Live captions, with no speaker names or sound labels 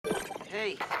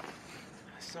Hey,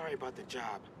 sorry about the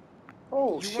job.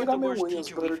 Oh You shit, weren't the I'm in worst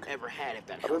teacher we've Williamsburg. ever had, if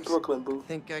that I'm in helps. Brooklyn, boo.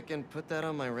 Think I can put that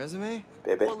on my resume?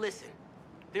 Baby. Well, listen.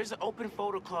 There's an open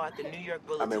photo call at the New York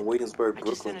I'm in Bulletin. Williamsburg, I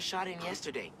just sent Brooklyn. a shot in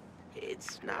yesterday.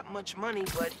 It's not much money,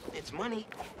 but it's money.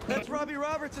 That's Robbie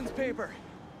Robertson's paper.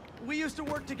 We used to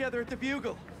work together at the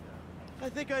Bugle. I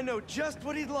think I know just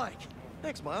what he'd like.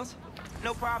 Thanks, Miles.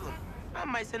 No problem. I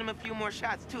might send him a few more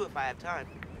shots, too, if I have time.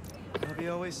 Robbie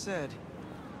always said,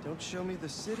 don't show me the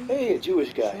city, Hey, a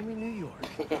Jewish guy. show me New York.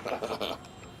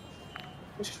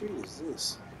 What street is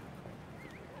this?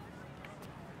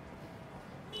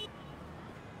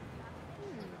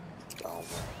 Oh,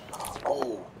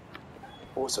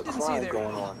 oh, it's a crime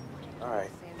going on. All right.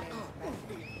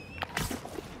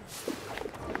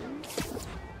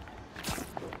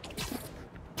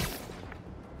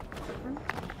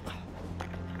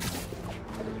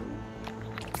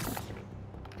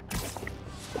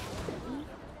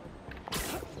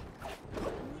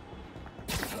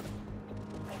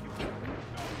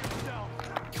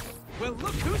 Well,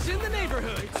 look who's in the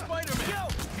neighborhood! Spider-Man! Yo!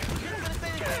 You're gonna say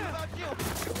the same about you!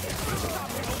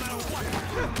 No matter what!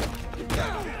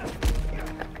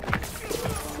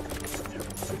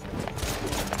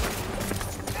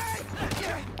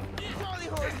 Charlie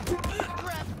horse!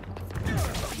 Crap!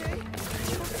 Okay?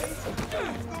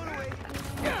 It's going away.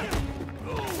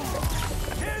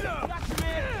 Hit him! Gotcha,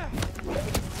 man!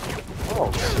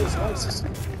 Oh, shit, nice.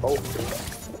 Oh.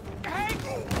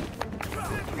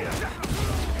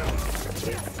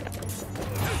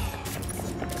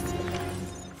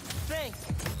 Thanks.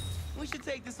 We should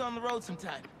take this on the road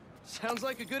sometime. Sounds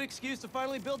like a good excuse to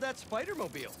finally build that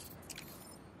Spider-Mobile.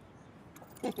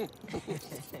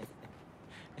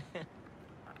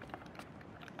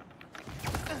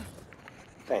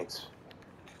 Thanks.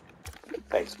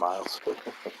 Thanks, Miles. Alright,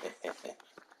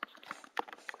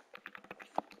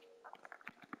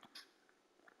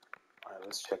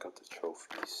 let's check out the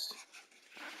trophies.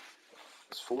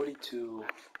 It's 42.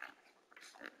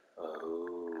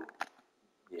 Oh,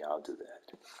 yeah, I'll do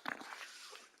that.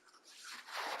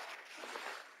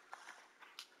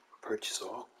 Purchase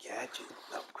all gadget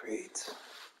upgrades.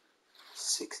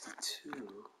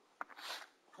 62.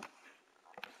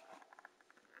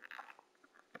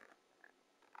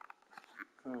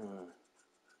 Oh,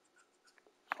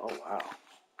 wow.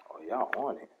 Oh, y'all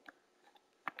on it.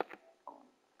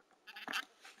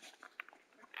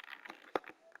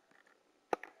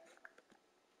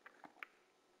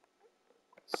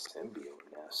 Symbiote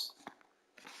nest.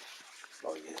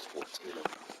 Oh, yeah, it's 14 of them.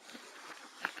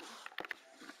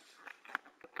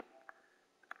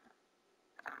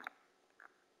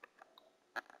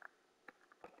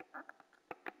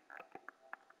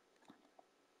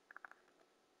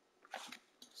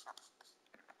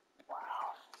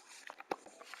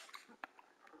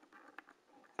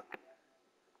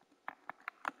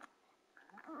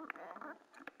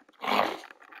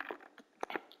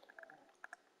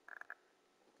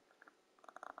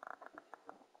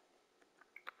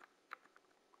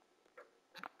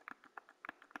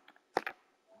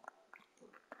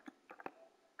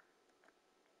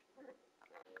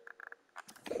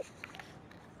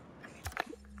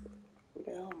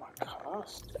 Where are my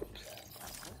costumes at?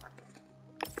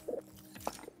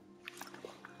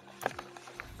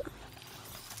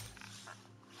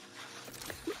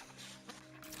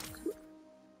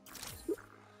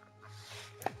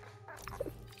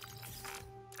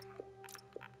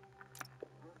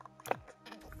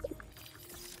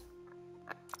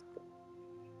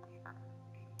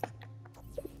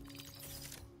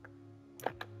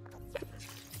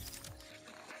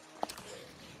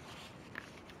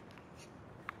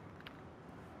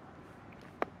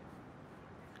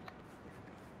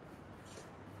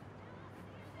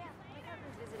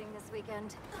 Visiting this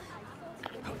weekend.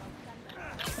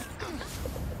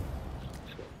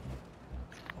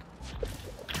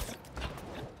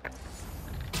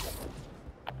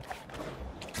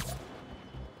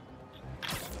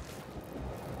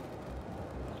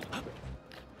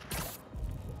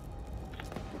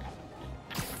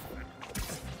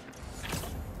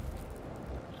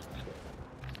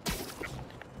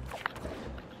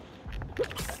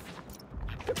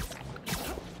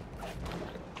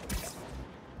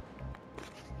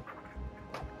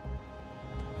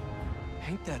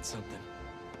 Ain't that something?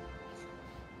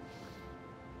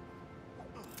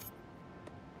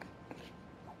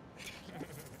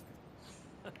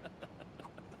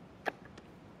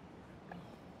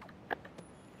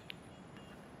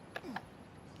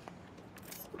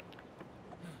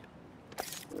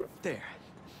 There.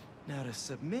 Now to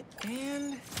submit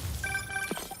and...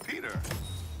 Peter,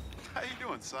 how you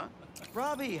doing, son?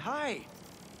 Robbie, hi!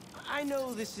 I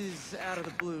know this is out of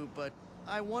the blue, but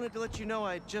I wanted to let you know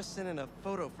I just sent in a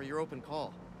photo for your open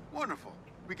call. Wonderful.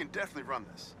 We can definitely run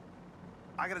this.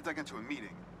 I gotta duck into a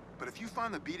meeting, but if you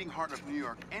find the beating heart of New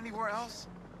York anywhere else,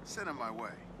 send it my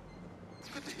way. It's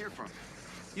good to hear from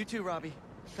you. You too, Robbie.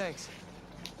 Thanks.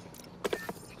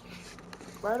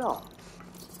 Right on.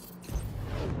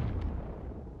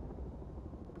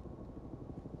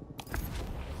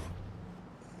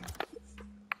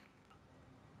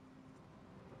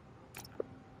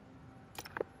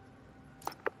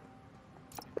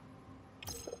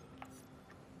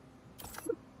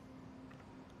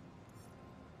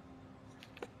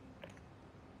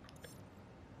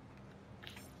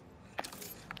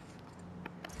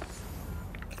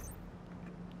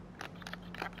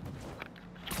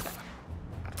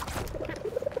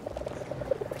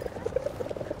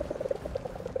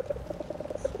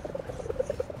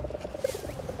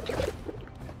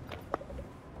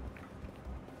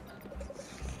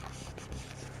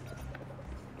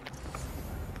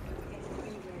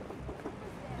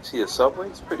 See, a subway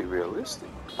is pretty realistic.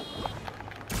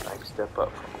 Nice step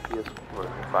up from the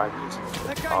PS4 5 years ago.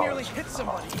 That guy nearly hit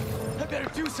somebody. I better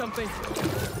do something.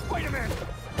 Wait a minute.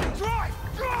 Drive!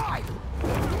 Drive!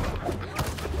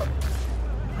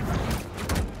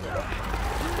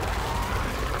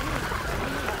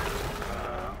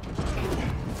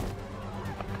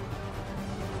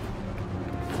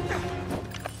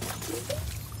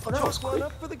 Oh, that was One quick.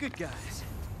 up for the good guys.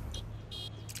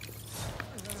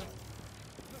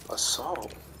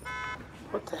 Assault?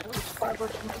 What the hell is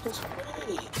 500 meters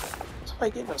away?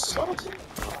 Somebody getting assaulted?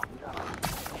 Oh, no.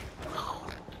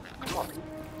 Come on.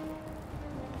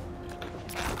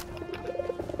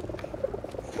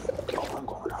 Oh, I'm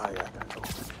going higher. I gotta go.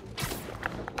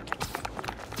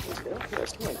 Yeah,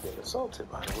 somebody getting assaulted,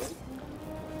 by the way.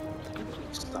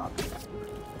 Please stop it.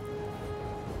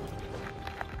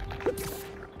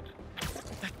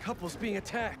 That couple's being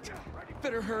attacked.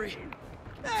 Better hurry.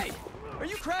 Hey! Are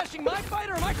you crashing my fight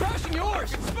or am I crashing yours?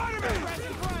 Spider-Man!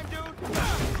 Crime, dude!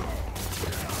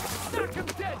 Knock him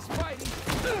dead, Spidey!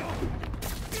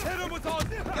 Hit him with all...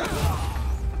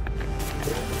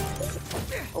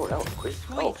 Oh, that was quick.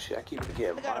 Oh, shit, I keep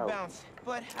forgetting. I gotta Miles. bounce,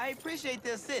 but I appreciate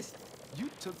the assist. You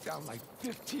took down like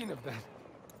 15 of them.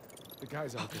 The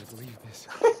guys aren't gonna believe this.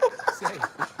 Say,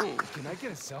 can I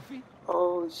get a selfie?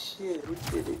 Oh, shit, we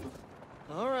did it.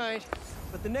 All right,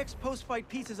 but the next post-fight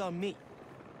piece is on me.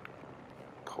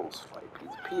 Post-fight piece.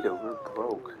 Peter, we're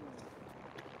broke.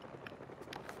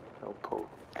 No post.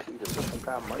 Peter, we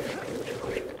got money.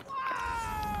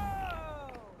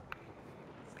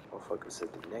 Motherfucker said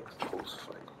the next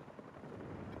post-fight.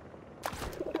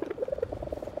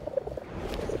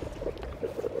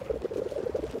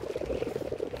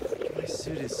 My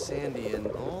suit is sandy in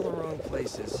all the wrong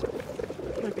places.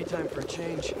 Might be time for a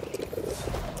change.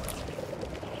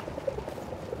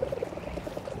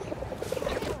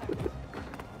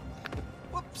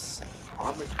 Whoops.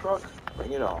 Armored truck,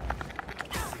 bring it on.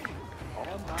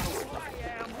 On my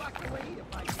way.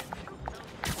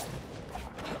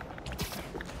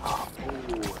 Oh, ooh,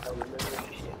 I remember that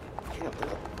shit. Damn,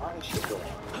 there's a lot of shit going on.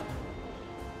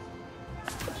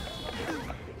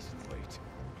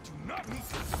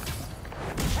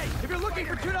 Hey, if you're looking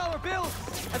for $2 bills,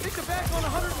 I think the back on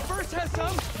 101st has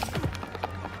some.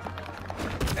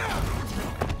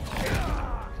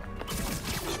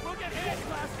 We'll get hit,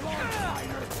 last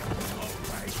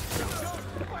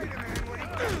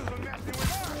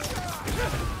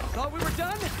Thought we were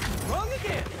done? Wrong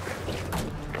again.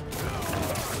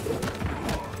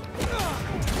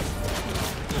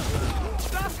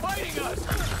 Stop fighting us!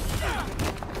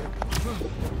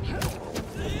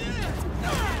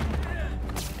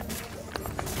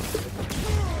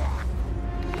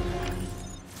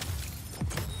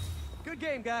 Good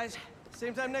game, guys.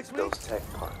 Same time next week. Those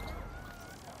tech parts.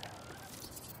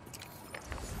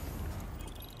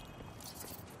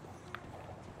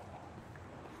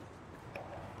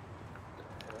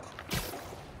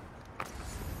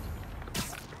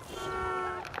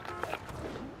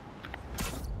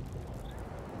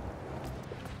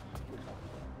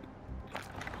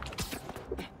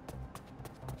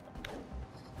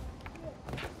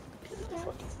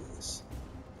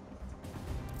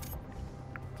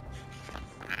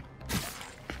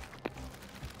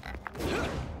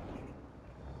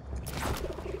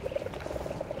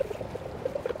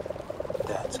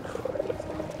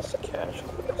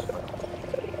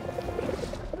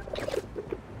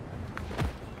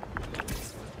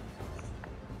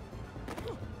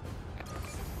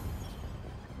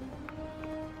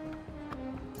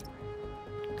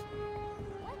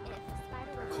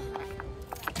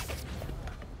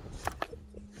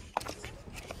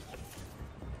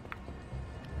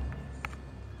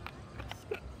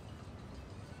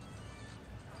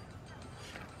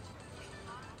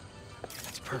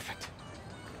 Perfect.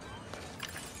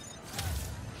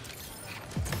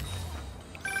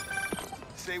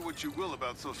 Say what you will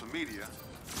about social media,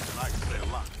 and I can say a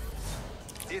lot.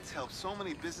 It's helped so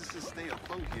many businesses stay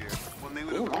afloat here when they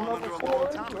would have Ooh, gone number under a long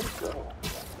 4. time Let's ago.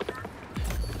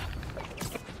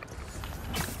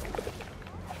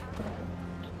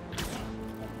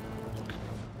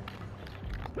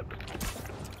 go.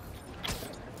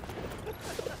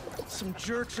 Some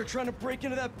jerks are trying to break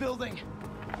into that building.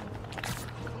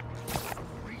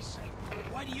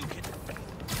 Why do you get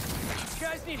You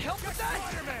guys need help with that?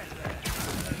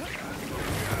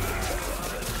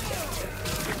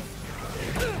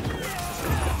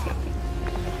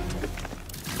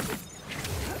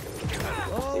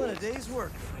 All in a day's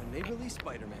work for a neighborly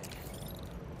Spider-Man.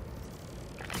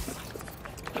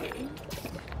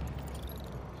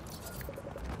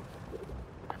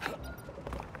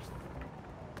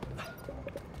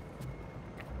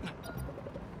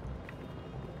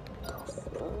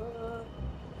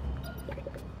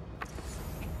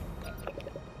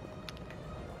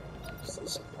 What's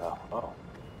this about? Oh.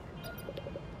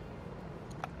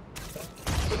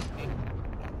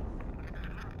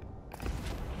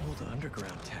 Old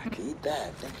underground tech. Eat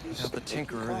that. Thank you. Without the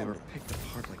thank you Tinkerer, they were kindly. picked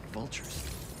apart like vultures.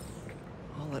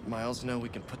 I'll let Miles know we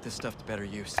can put this stuff to better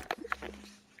use.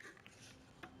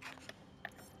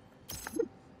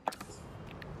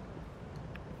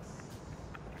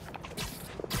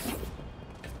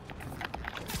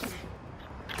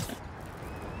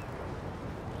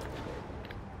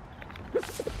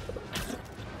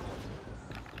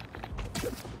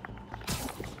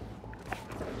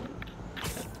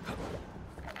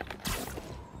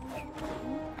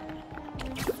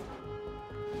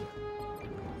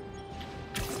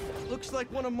 Looks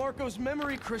like one of Marco's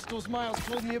memory crystals Miles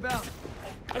told me about.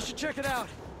 I should check it out.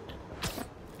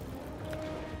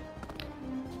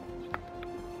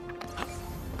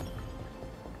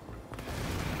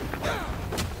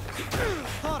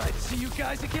 Thought I'd see you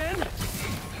guys again.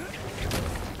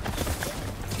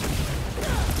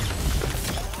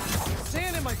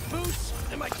 Sand in my boots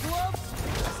and my gloves.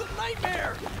 It's a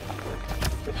nightmare.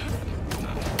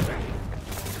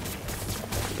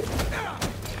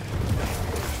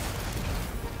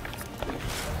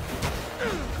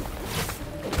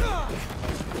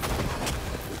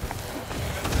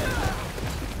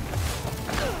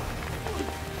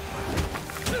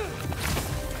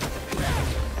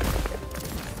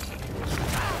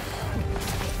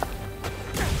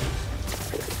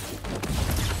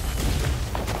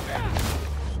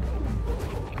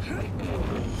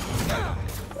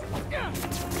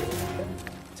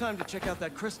 Time to check out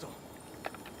that crystal.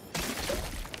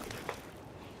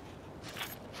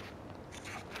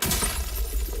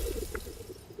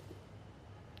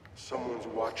 Someone's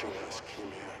watching us,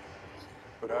 Keemia.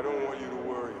 But I don't want you to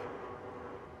worry.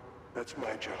 That's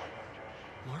my job.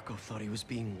 Marco thought he was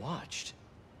being watched.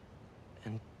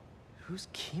 And who's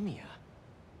Keemia?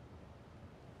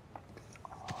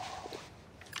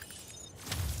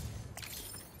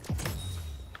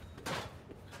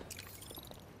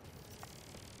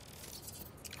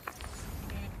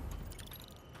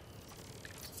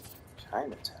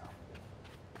 Chinatown.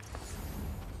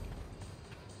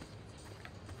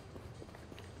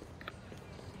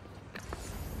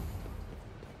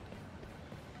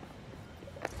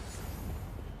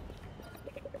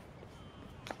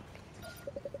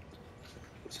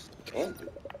 Candy.